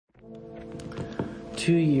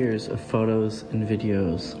2 years of photos and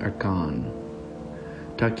videos are gone.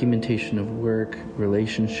 Documentation of work,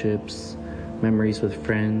 relationships, memories with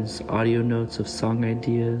friends, audio notes of song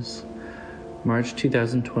ideas. March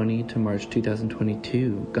 2020 to March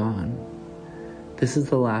 2022, gone. This is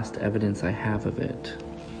the last evidence I have of it.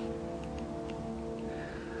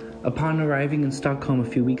 Upon arriving in Stockholm a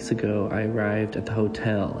few weeks ago, I arrived at the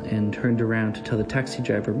hotel and turned around to tell the taxi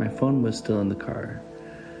driver my phone was still in the car.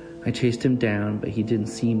 I chased him down, but he didn't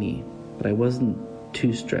see me, but I wasn't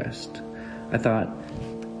too stressed. I thought,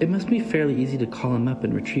 it must be fairly easy to call him up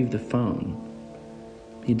and retrieve the phone.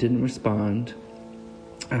 He didn't respond.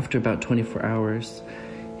 After about 24 hours,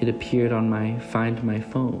 it appeared on my Find My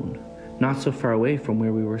Phone, not so far away from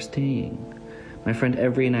where we were staying. My friend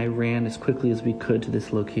Every and I ran as quickly as we could to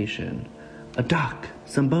this location. A dock,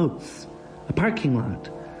 some boats, a parking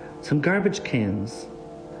lot, some garbage cans.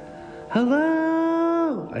 "Hello!"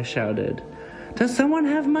 I shouted. "Does someone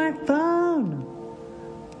have my phone?"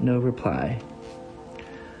 No reply.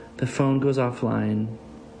 The phone goes offline.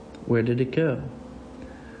 Where did it go?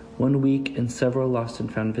 1 week and several lost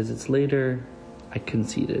and found visits later, I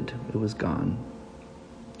conceded it was gone.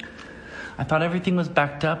 I thought everything was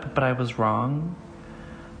backed up, but I was wrong.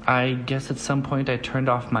 I guess at some point I turned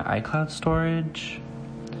off my iCloud storage.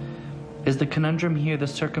 Is the conundrum here the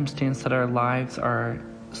circumstance that our lives are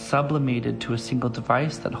sublimated to a single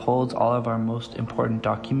device that holds all of our most important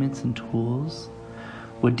documents and tools?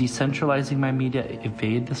 Would decentralizing my media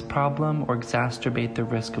evade this problem or exacerbate the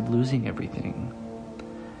risk of losing everything?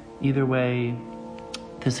 Either way,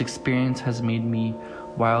 this experience has made me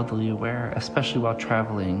wildly aware, especially while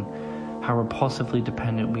traveling, how repulsively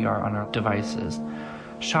dependent we are on our devices.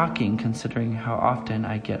 Shocking considering how often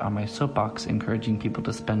I get on my soapbox encouraging people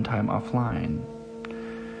to spend time offline.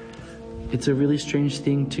 It's a really strange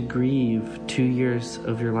thing to grieve 2 years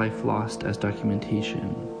of your life lost as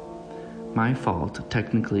documentation. My fault,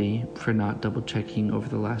 technically, for not double-checking over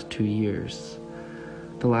the last 2 years.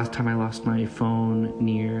 The last time I lost my phone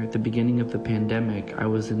near the beginning of the pandemic, I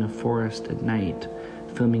was in a forest at night,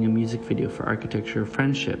 filming a music video for Architecture of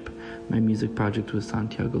Friendship, my music project with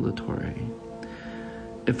Santiago Latorre.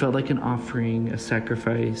 It felt like an offering, a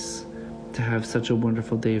sacrifice, to have such a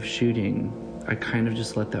wonderful day of shooting. I kind of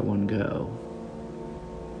just let that one go.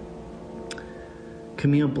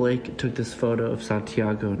 Camille Blake took this photo of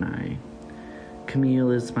Santiago and I.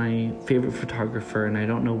 Camille is my favorite photographer, and I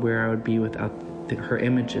don't know where I would be without her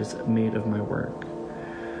images made of my work.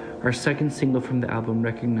 Our second single from the album,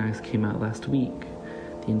 Recognized, came out last week.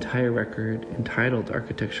 The entire record, entitled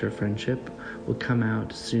Architecture of Friendship, will come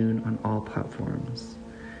out soon on all platforms.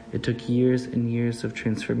 It took years and years of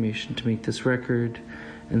transformation to make this record,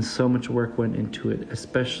 and so much work went into it,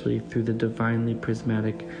 especially through the divinely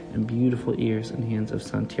prismatic and beautiful ears and hands of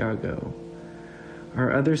Santiago.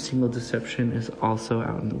 Our other single, Deception, is also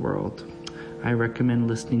out in the world. I recommend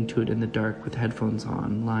listening to it in the dark with headphones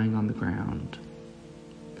on, lying on the ground.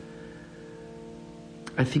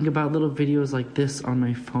 I think about little videos like this on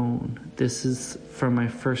my phone. This is from my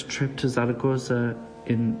first trip to Zaragoza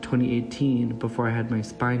in 2018, before I had my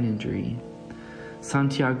spine injury.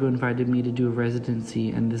 Santiago invited me to do a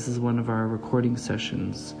residency, and this is one of our recording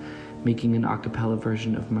sessions, making an a cappella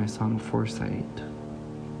version of my song Foresight.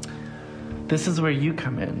 This is where you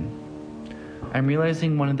come in. I'm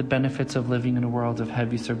realizing one of the benefits of living in a world of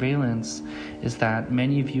heavy surveillance is that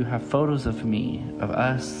many of you have photos of me, of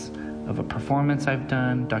us, of a performance I've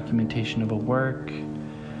done, documentation of a work.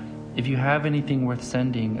 If you have anything worth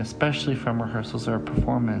sending, especially from rehearsals or a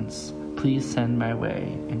performance, please send my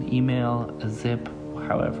way, an email, a zip,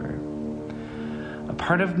 however. A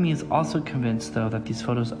part of me is also convinced, though, that these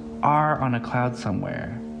photos are on a cloud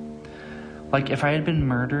somewhere. Like, if I had been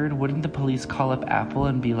murdered, wouldn't the police call up Apple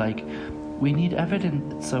and be like, "We need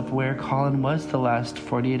evidence of where Colin was the last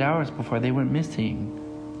 48 hours before they went missing,"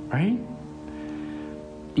 right?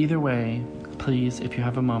 Either way, please, if you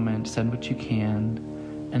have a moment, send what you can,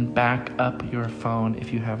 and back up your phone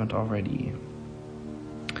if you haven't already.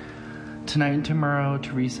 Tonight and tomorrow,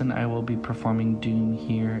 Teresa and I will be performing Doom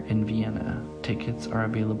here in Vienna. Tickets are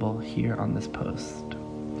available here on this post.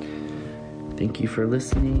 Thank you for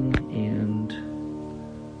listening, and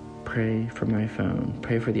pray for my phone.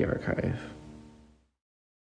 Pray for the archive.